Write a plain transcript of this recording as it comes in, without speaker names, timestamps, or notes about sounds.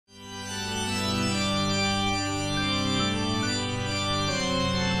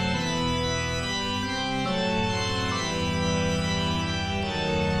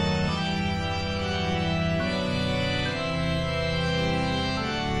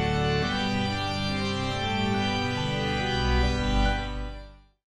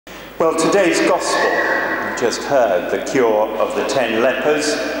Well, today's Gospel, we just heard the cure of the 10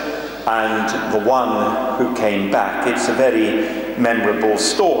 lepers and the one who came back. It's a very memorable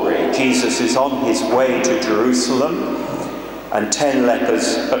story. Jesus is on his way to Jerusalem and 10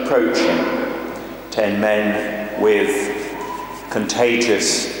 lepers approach him. 10 men with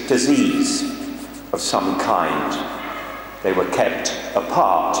contagious disease of some kind. They were kept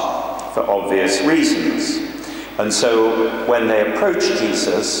apart for obvious reasons. And so when they approach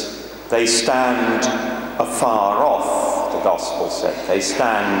Jesus, they stand afar off, the Gospel said. They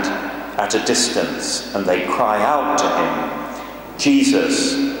stand at a distance and they cry out to him,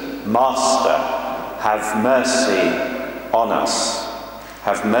 "Jesus, Master, have mercy on us.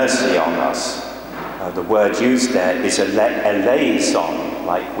 Have mercy on us." The word used there is eleison,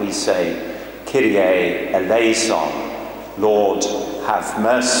 like we say, Kyrie eleison, Lord, have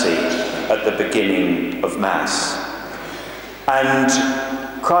mercy, at the beginning of Mass. And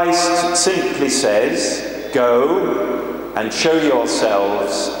Christ simply says, "Go and show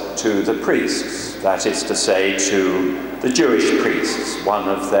yourselves to the priests," that is to say, to the Jewish priests. One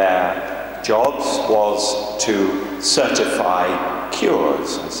of their jobs was to certify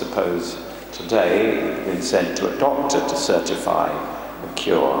cures. I suppose today you've been sent to a doctor to certify a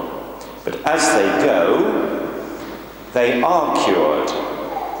cure. But as they go, they are cured.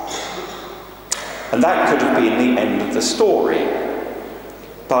 And that could have been the end of the story.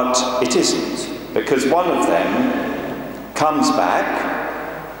 But it isn't, because one of them comes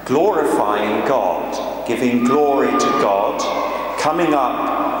back glorifying God, giving glory to God, coming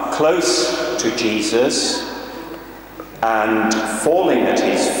up close to Jesus and falling at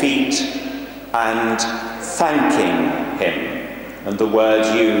his feet and thanking him. And the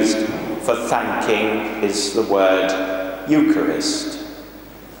word used for thanking is the word Eucharist.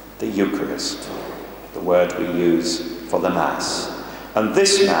 The Eucharist, the word we use for the Mass. And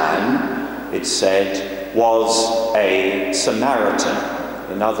this man, it said, was a Samaritan.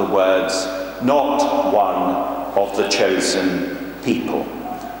 In other words, not one of the chosen people,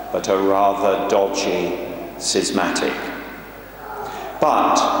 but a rather dodgy schismatic.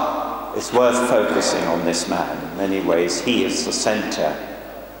 But it's worth focusing on this man. In many ways, he is the centre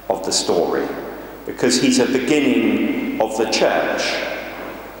of the story, because he's a beginning of the church,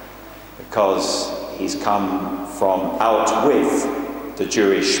 because he's come from out with the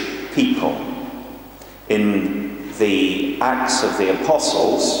Jewish people. In the Acts of the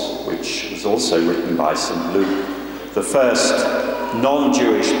Apostles, which was also written by St. Luke, the first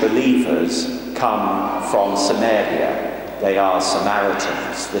non-Jewish believers come from Samaria. They are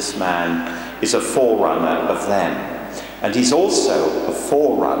Samaritans. This man is a forerunner of them. And he's also a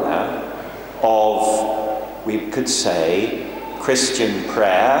forerunner of, we could say, Christian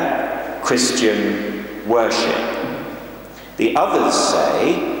prayer, Christian worship. The others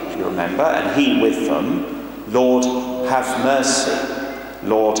say, if you remember, and he with them, "Lord, have mercy.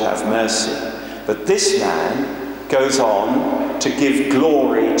 Lord, have mercy." But this man goes on to give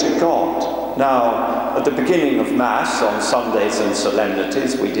glory to God. Now, at the beginning of Mass, on Sundays and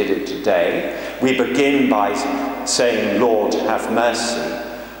solemnities, we did it today, we begin by saying, "Lord, have mercy."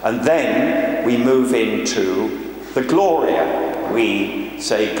 And then we move into the Gloria. We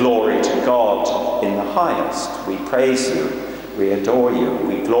say, "Glory to God in the highest." We praise you, we adore you,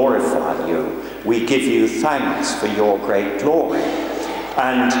 we glorify you, we give you thanks for your great glory.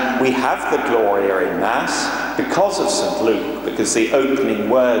 And we have the Gloria in Mass because of St. Luke, because the opening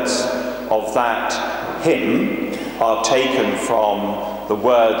words of that hymn are taken from the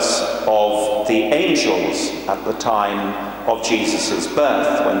words of the angels at the time of Jesus'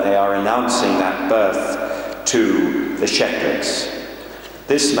 birth, when they are announcing that birth to the shepherds.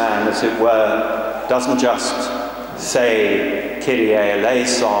 This man, as it were, doesn't just say, "Kyrie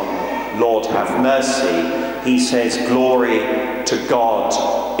eleison, Lord have mercy." He says, "Glory to God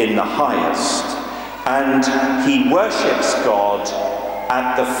in the highest." And he worships God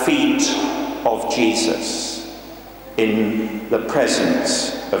at the feet of Jesus, in the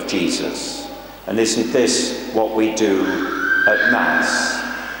presence of Jesus. And isn't this what we do at Mass?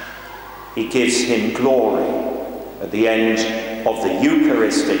 He gives him glory. At the end of the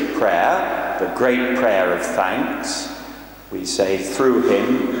Eucharistic prayer, the great prayer of thanks, we say, "Through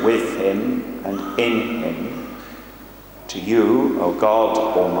him, with him, and in him, to you, O God,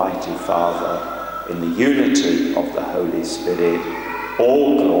 Almighty Father, in the unity of the Holy Spirit,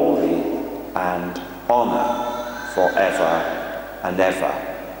 all glory and honour forever and ever."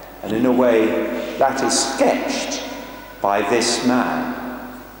 And in a way, that is sketched by this man,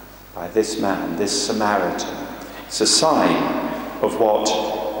 this Samaritan. It's a sign of what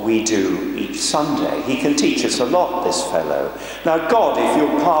we do each Sunday. He can teach us a lot, this fellow. Now God, if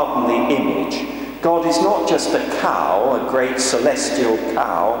you'll pardon the image, God is not just a cow, a great celestial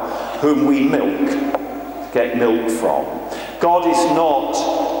cow, whom we get milk from. God is not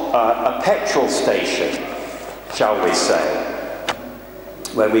a petrol station, shall we say,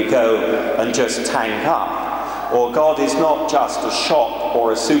 where we go and just tank up. Or God is not just a shop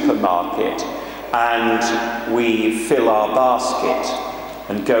or a supermarket and we fill our basket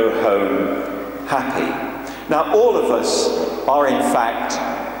and go home happy. Now all of us are in fact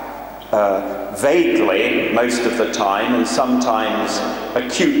vaguely, most of the time, and sometimes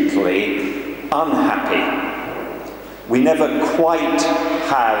acutely unhappy. We never quite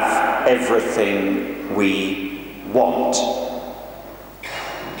have everything we want,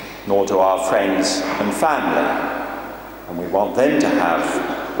 nor do our friends and family, and we want them to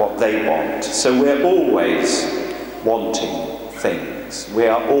have what they want. So we're always wanting things. We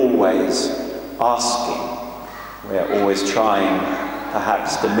are always asking. We are always trying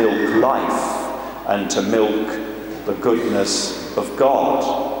perhaps to milk life and to milk the goodness of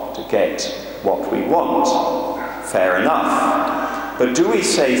God to get what we want. Fair enough. But do we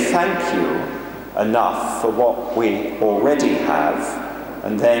say thank you enough for what we already have,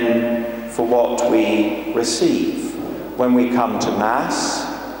 and then for what we receive? When we come to Mass,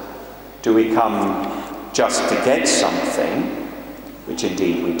 do we come just to get something, which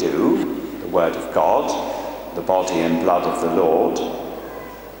indeed we do, the Word of God, the body and blood of the Lord,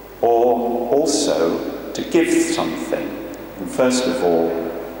 or also to give something, and first of all,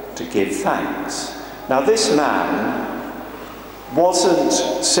 to give thanks? Now this man wasn't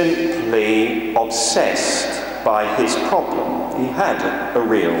simply obsessed by his problem. He had a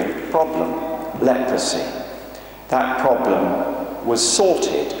real problem, leprosy. That problem was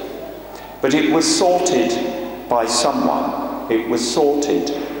sorted, but it was sorted by someone. It was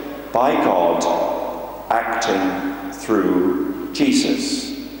sorted by God acting through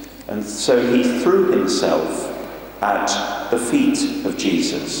Jesus. And so he threw himself at the feet of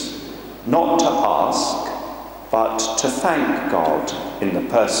Jesus, not to ask, but to thank God in the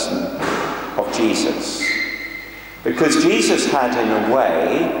person of Jesus. Because Jesus had, in a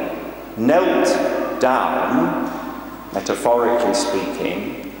way, knelt down, metaphorically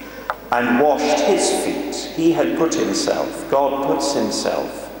speaking, and washed his feet. He had put himself, God puts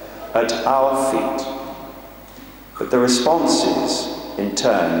himself at our feet. But the response is, in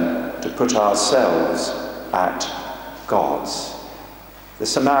turn, to put ourselves at God's. The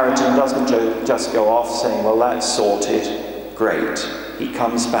Samaritan doesn't just go off saying, well, that's sorted, great. He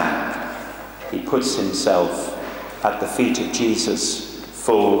comes back. He puts himself at the feet of Jesus,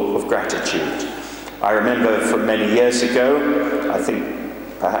 full of gratitude. I remember from many years ago, I think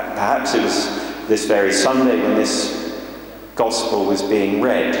perhaps it was this very Sunday when this gospel was being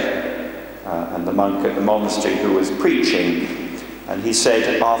read, and the monk at the monastery who was preaching, and he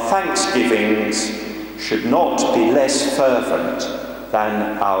said, our thanksgivings should not be less fervent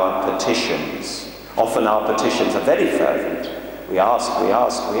than our petitions. Often our petitions are very fervent. We ask, we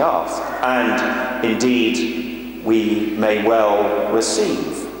ask, we ask. And indeed, we may well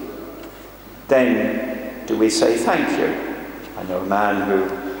receive. Then do we say thank you? I know a man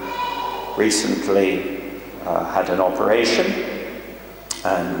who recently had an operation,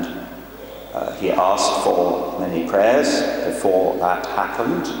 and he asked for many prayers before that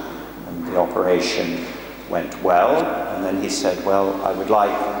happened, and the operation went well, and then he said, well, I would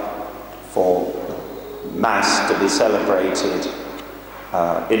like for Mass to be celebrated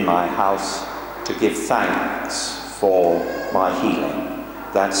in my house to give thanks for my healing.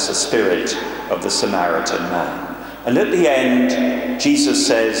 That's the spirit of the Samaritan man. And at the end, Jesus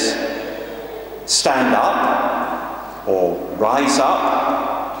says, stand up, or rise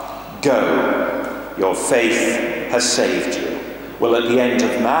up, go. Your faith has saved you. Well, at the end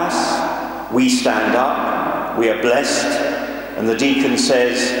of Mass, we stand up, we are blessed, and the deacon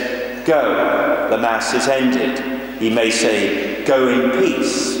says, go, the Mass is ended. He may say, go in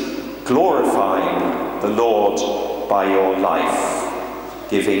peace, glorifying the Lord by your life,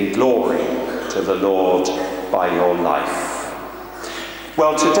 giving glory to the Lord by your life.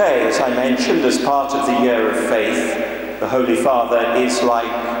 Well, today, as I mentioned, as part of the year of faith, the Holy Father is like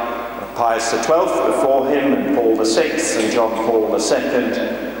Pius XII before him, and Paul VI and John Paul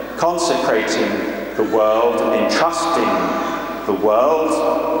II, consecrating the world, entrusting the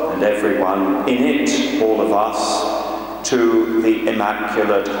world and everyone in it, all of us, to the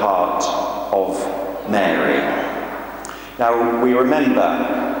Immaculate Heart of Mary. Now, we remember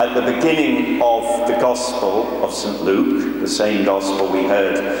at the beginning of the Gospel of St. Luke, the same Gospel we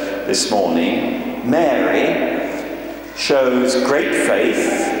heard this morning, Mary shows great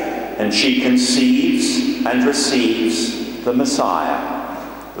faith and she conceives and receives the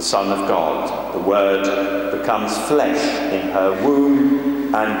Messiah, the Son of God. The Word becomes flesh in her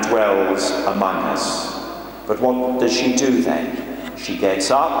womb and dwells among us. But what does she do then? She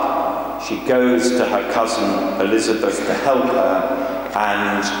gets up, she goes to her cousin Elizabeth to help her,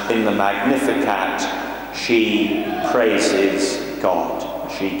 and in the Magnificat she praises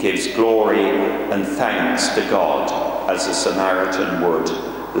God. She gives glory and thanks to God, as a Samaritan would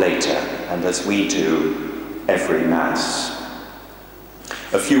later, and as we do every Mass.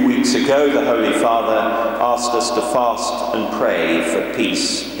 A few weeks ago, the Holy Father asked us to fast and pray for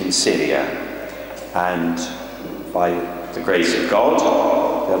peace in Syria. And by the grace of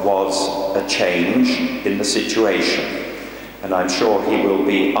God, there was a change in the situation. And I'm sure he will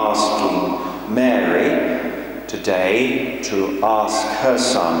be asking Mary today to ask her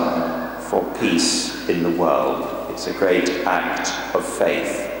son for peace in the world. It's a great act of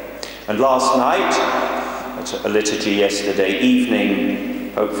faith. And last night, at a liturgy yesterday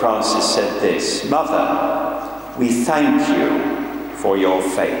evening, Pope Francis said this: "Mother, we thank you for your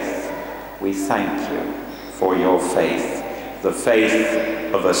faith. We thank you for your faith, the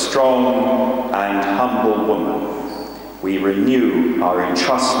faith of a strong and humble woman. We renew our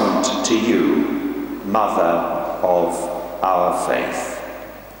entrustment to you, Mother of our faith."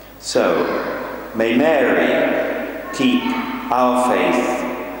 So, may Mary keep our faith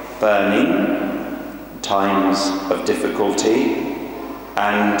burning in times of difficulty,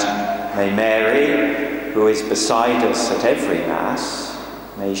 and may Mary, who is beside us at every Mass,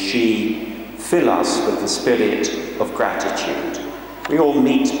 may she fill us with the spirit of gratitude. We all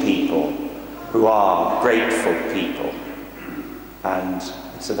meet people who are grateful people, and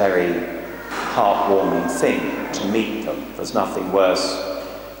it's a very heartwarming thing to meet them. There's nothing worse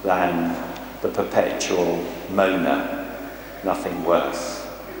than the perpetual moaner, nothing worse.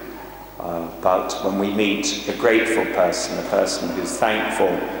 But when we meet a grateful person, a person who's thankful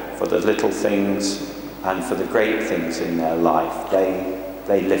for the little things and for the great things in their life,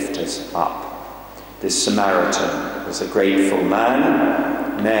 they lift us up. This Samaritan was a grateful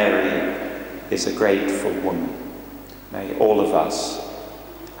man. Mary is a grateful woman. May all of us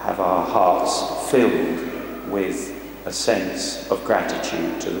have our hearts filled with a sense of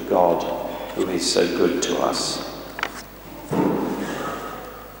gratitude to the God who is so good to us.